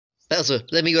Bowser,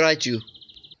 let me ride you.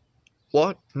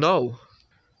 What? No.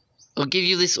 I'll give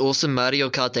you this awesome Mario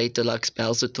Kart 8 Deluxe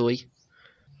Bowser toy.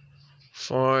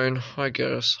 Fine, I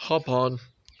guess. Hop on.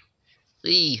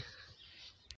 Eee.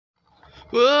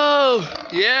 Whoa!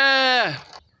 Yeah!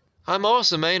 I'm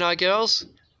awesome, ain't I, girls?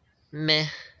 Meh.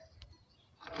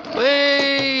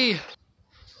 Whee!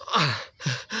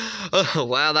 Oh,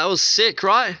 wow, that was sick,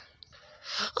 right?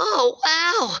 Oh,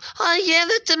 wow! Oh, yeah,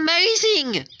 that's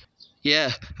amazing!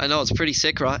 Yeah, I know, it's pretty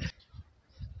sick, right?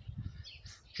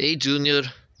 Hey, Junior.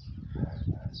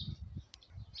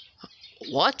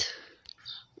 What?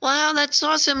 Wow, that's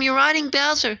awesome. You're riding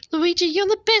Bowser. Luigi, you're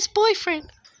the best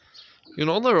boyfriend. You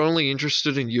know they're only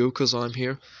interested in you because I'm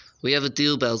here. We have a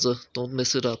deal, Bowser. Don't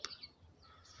mess it up.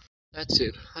 That's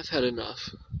it. I've had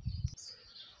enough.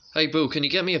 Hey, Boo, can you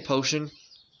get me a potion?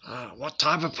 What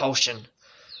type of potion?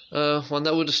 One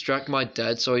that will distract my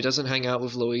dad so he doesn't hang out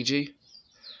with Luigi.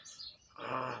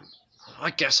 I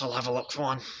guess I'll have a look for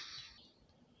one.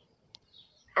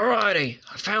 Alrighty,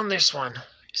 I found this one.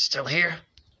 Still here?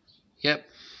 Yep.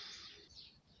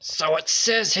 So it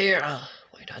says here...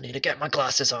 wait, I need to get my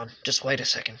glasses on. Just wait a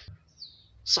second.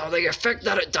 So the effect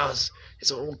that it does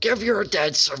is it will give your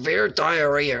dad severe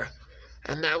diarrhea.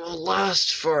 And that will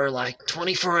last for like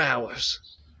 24 hours.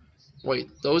 Wait,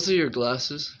 those are your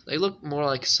glasses? They look more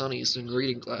like Sonny's than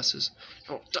reading glasses.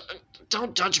 Oh,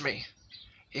 don't judge me.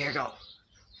 Here you go.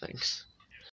 Thanks.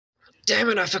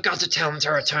 Damn it, I forgot to tell him to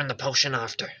return the potion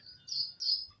after.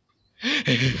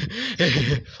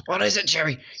 What is it,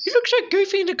 Jerry? You look so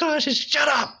goofy in the glasses. Shut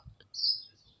up!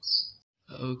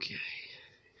 Okay.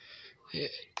 Yeah.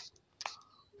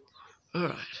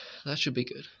 Alright, that should be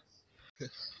good.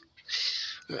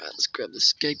 Alright, let's grab the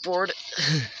skateboard.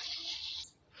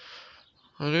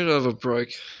 I need to have a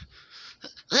break.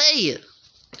 Hey!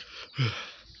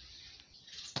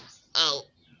 Oh.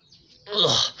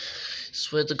 Ugh.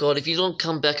 Swear to God, if you don't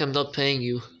come back, I'm not paying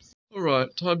you.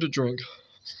 Alright, time to drink.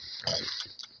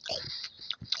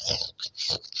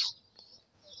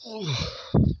 Oh,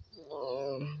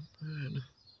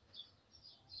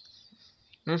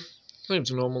 man.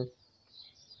 Seems normal.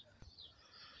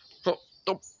 Oh,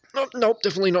 nope,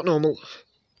 definitely not normal.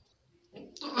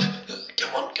 Come on.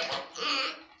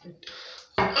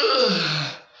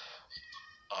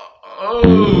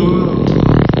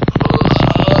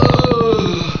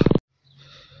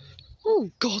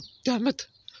 Oh, God damn it.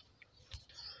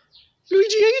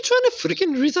 Luigi, are you trying to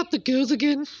freaking raise up the girls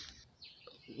again?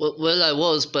 Well, I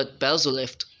was, but Bowser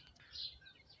left.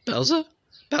 Bowser?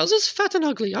 Bowser's fat and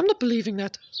ugly. I'm not believing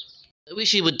that. I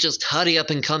wish he would just hurry up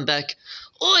and come back.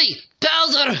 Oi,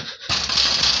 Bowser!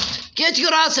 Get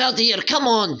your ass out here, come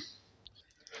on!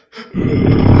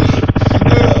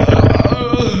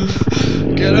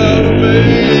 Get out of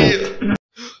me!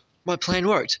 My plan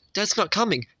worked. Dad's not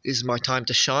coming. This is my time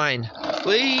to shine.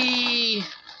 Whee!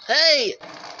 Hey!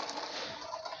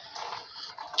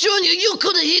 Junior, you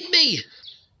could have hit me!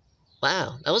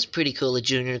 Wow, that was pretty cool of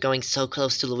Junior going so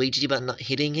close to Luigi but not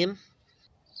hitting him.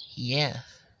 Yeah.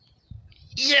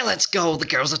 Yeah, let's go. The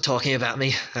girls are talking about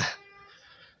me.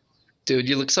 Dude,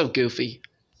 you look so goofy.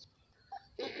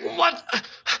 What?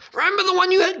 Remember the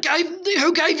one who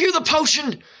gave you the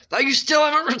potion that you still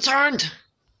haven't returned?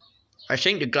 I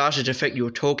think the glasses affect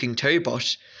your talking too,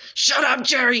 boss. Shut up,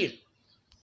 Jerry!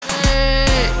 Hey!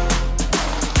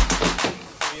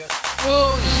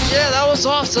 Oh, yeah, that was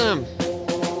awesome!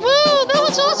 Woo, that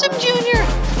was awesome, Junior!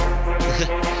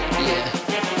 Yeah.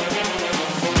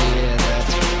 Yeah,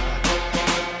 that's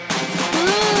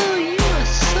Woo, you are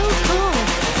so cool!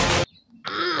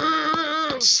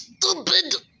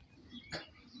 stupid!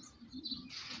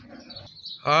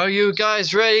 Are you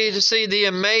guys ready to see the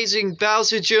amazing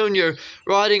Bowser Jr.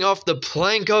 riding off the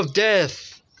plank of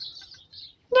death?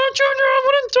 No, Junior, I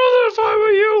wouldn't do that if I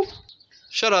were you.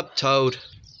 Shut up, Toad.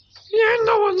 Yeah,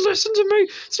 no one listened to me.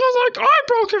 Smells like I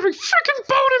broke every freaking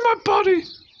bone in my body.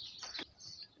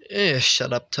 Yeah,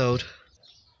 shut up, Toad.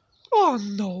 Oh,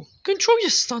 no. Control your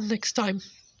son next time.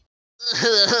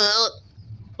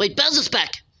 Wait, Bowser's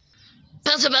back!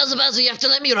 Bowser, you have to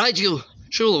let me ride you!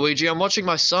 Sure, Luigi, I'm watching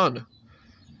my son.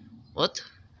 What?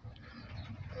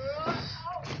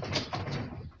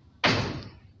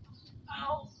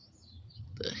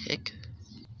 The heck?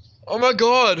 Oh my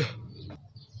god!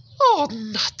 Oh,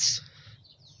 nuts!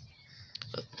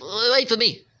 Wait for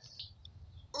me!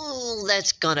 Oh,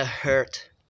 that's gonna hurt.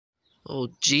 Oh,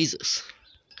 Jesus.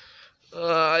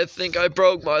 I think I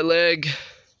broke my leg.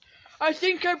 I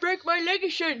think I broke my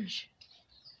legations.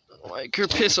 Like her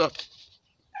piss up.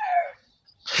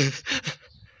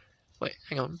 Wait,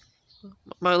 hang on.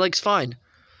 My leg's fine.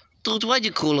 Dude, why'd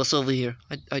you call us over here?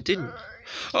 I didn't.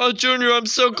 Oh, Junior, I'm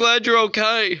so glad you're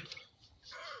okay.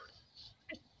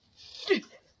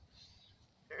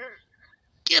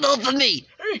 Get off of me!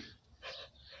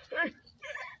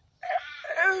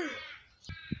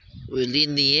 Well,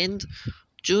 in the end,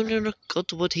 Junior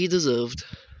got what he deserved.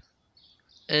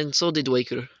 And so did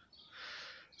Waker.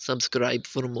 Subscribe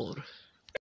for more.